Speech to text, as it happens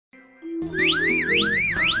Another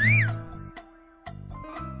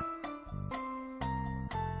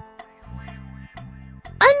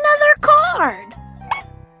card!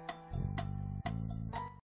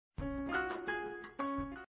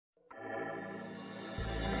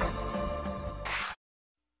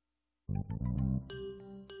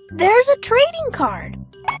 There's a trading card.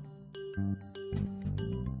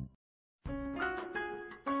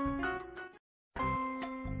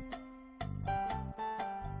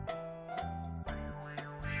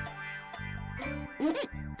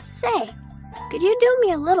 Say, could you do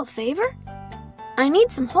me a little favor? I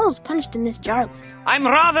need some holes punched in this jar lid. I'm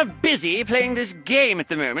rather busy playing this game at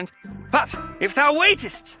the moment, but if thou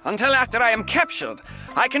waitest until after I am captured,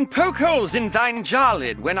 I can poke holes in thine jar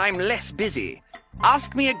lid when I'm less busy.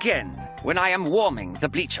 Ask me again when I am warming the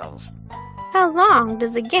bleachers. How long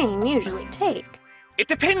does a game usually take? It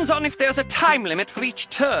depends on if there's a time limit for each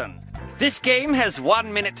turn. This game has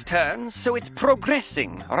 1 minute turns, so it's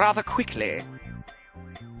progressing rather quickly.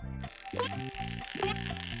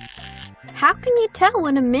 How can you tell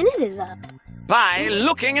when a minute is up? By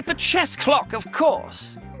looking at the chess clock, of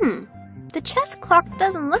course. The chess clock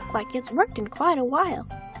doesn't look like it's worked in quite a while.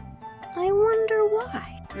 I wonder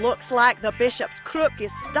why. Looks like the bishop's crook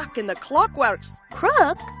is stuck in the clockworks.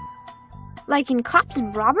 Crook? Like in cops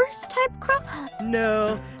and robbers type crook?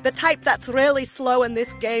 No, the type that's really slowing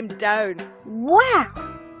this game down.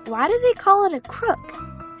 Wow! Why do they call it a crook?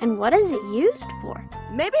 And what is it used for?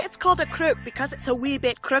 Maybe it's called a crook because it's a wee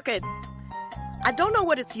bit crooked. I don't know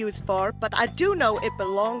what it's used for, but I do know it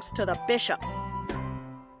belongs to the bishop.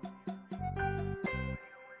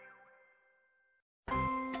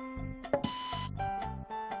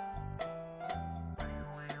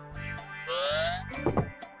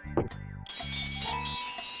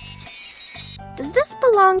 Does this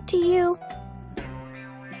belong to you?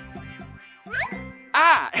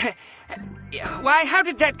 Ah! Why, how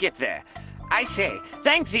did that get there? I say,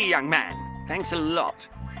 thank thee, young man. Thanks a lot.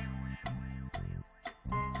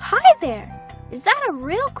 Hi there! Is that a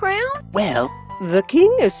real crown? Well, the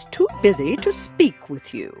king is too busy to speak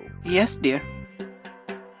with you. Yes, dear.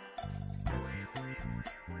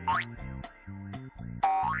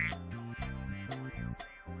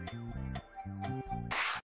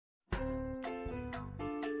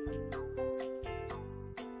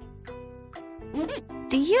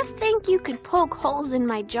 Do you think you could poke holes in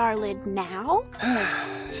my jar lid now?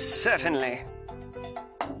 Certainly.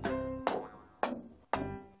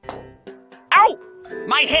 Ow!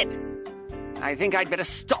 My head! I think I'd better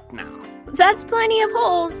stop now. That's plenty of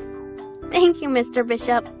holes. Thank you, Mr.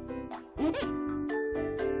 Bishop.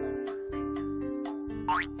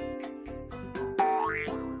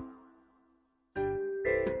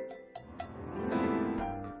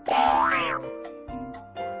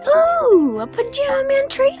 Ooh, a Pajama Man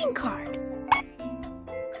trading card.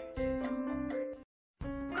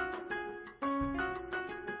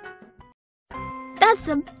 That's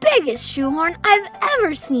the biggest shoehorn I've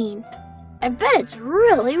ever seen. I bet it's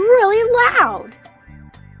really, really loud.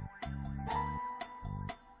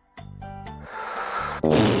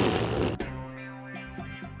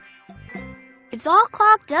 It's all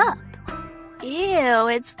clogged up. Ew,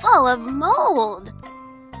 it's full of mold.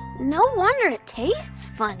 No wonder it tastes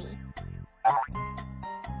funny.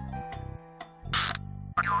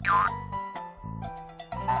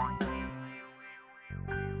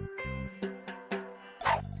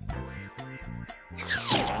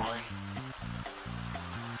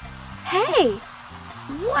 Hey!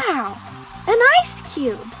 Wow! An ice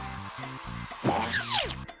cube!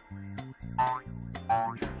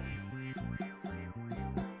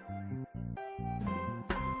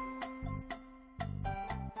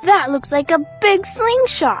 That looks like a big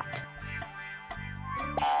slingshot!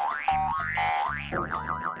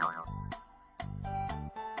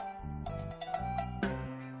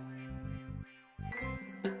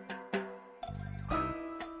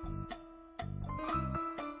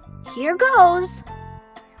 Here goes!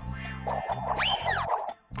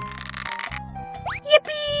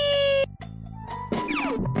 Yippee!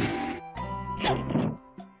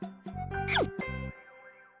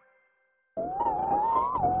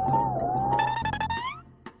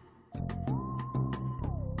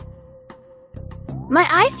 My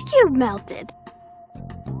ice cube melted.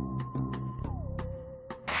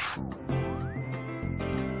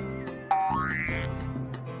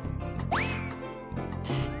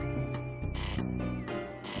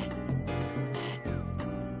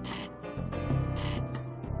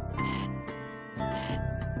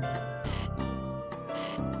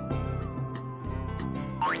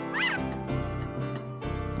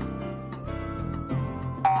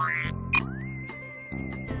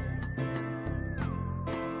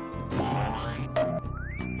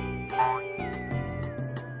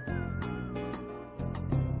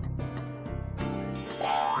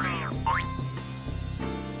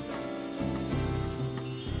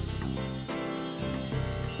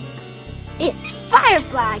 It's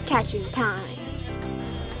firefly catching time.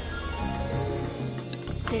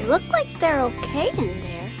 They look like they're okay in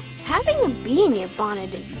there. Having a bee in your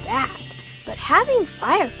bonnet is bad, but having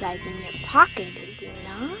fireflies in your pocket is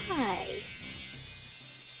nice.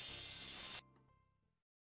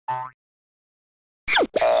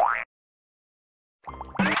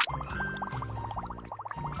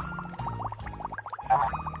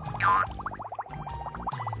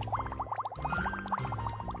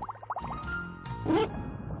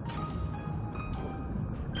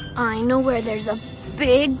 I know where there's a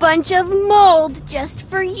big bunch of mold just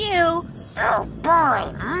for you. Oh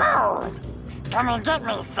boy, mold! Come and get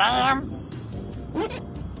me, Sam!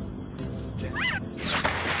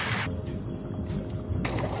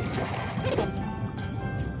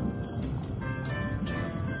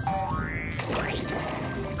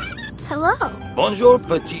 Hello. Bonjour,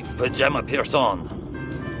 petit Pajama person.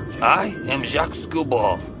 I am Jacques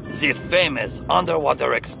Scuba, the famous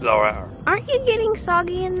underwater explorer. Aren't you getting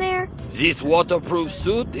soggy in there? This waterproof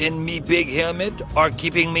suit and me big helmet are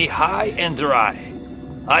keeping me high and dry.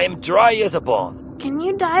 I am dry as a bone. Can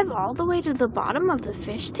you dive all the way to the bottom of the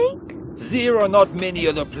fish tank? There are not many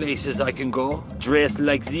other places I can go, dressed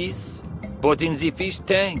like this. But in the fish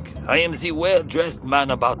tank, I am the well-dressed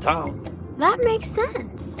man about town. That makes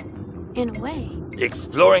sense. In a way.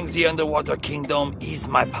 Exploring the underwater kingdom is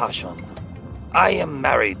my passion. I am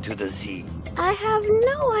married to the sea. I have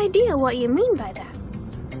no idea what you mean by that.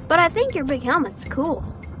 But I think your big helmet's cool.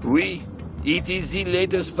 Oui, it is the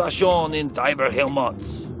latest fashion in diver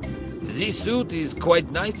helmets. This suit is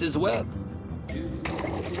quite nice as well.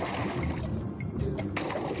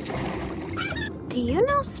 Do you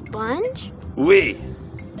know Sponge? Oui.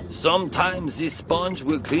 Sometimes the sponge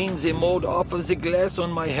will clean the mold off of the glass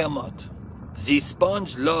on my helmet. The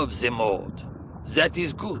sponge loves the mold. That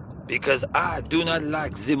is good, because I do not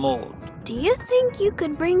like the mold. Do you think you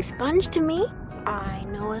could bring Sponge to me? I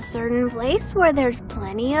know a certain place where there's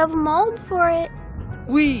plenty of mold for it.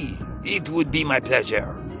 Oui, it would be my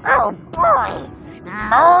pleasure. Oh boy!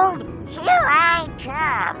 Mold, here I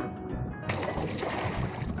come!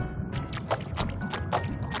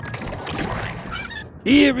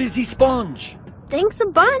 Here is the sponge. Thanks a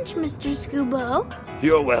bunch, Mr. Scubo.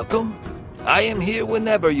 You're welcome. I am here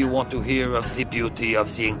whenever you want to hear of the beauty of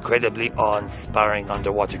the incredibly awe-inspiring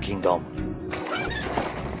underwater kingdom.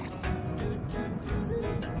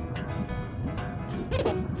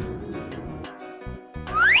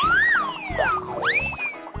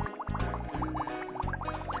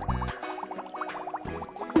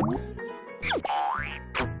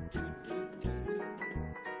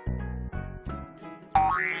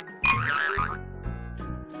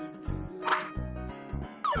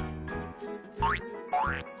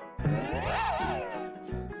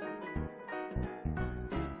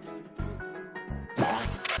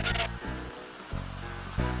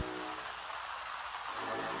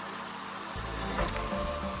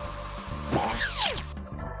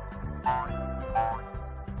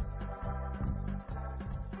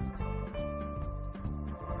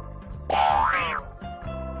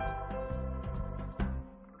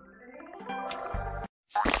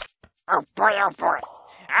 Oh boy,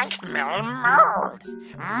 I smell mold!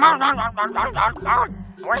 Mold!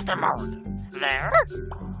 Where's the mold? There?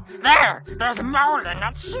 There! There's mold in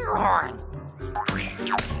that shoehorn!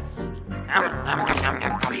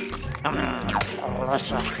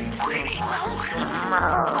 Delicious, tasty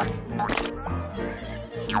mold!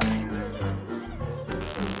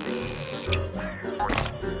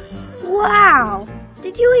 Wow!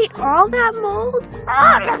 Did you eat all that mold?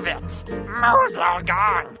 All of it! Mold's all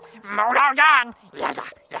gone! Mold all gone! Yeah.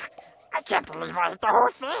 I can't believe I ate the whole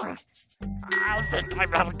thing! I think I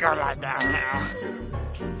better go lie down now.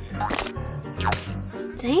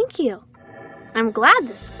 Thank you. I'm glad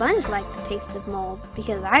the sponge liked the taste of mold,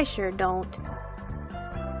 because I sure don't.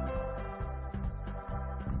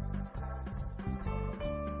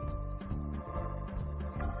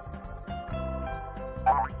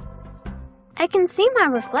 I can see my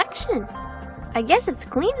reflection. I guess it's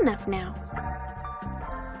clean enough now.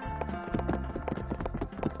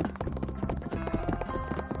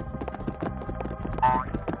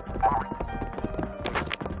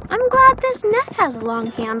 I'm glad this net has a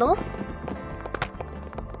long handle.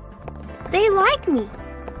 They like me.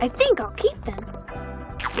 I think I'll keep them.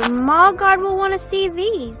 The mall guard will want to see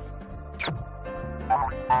these.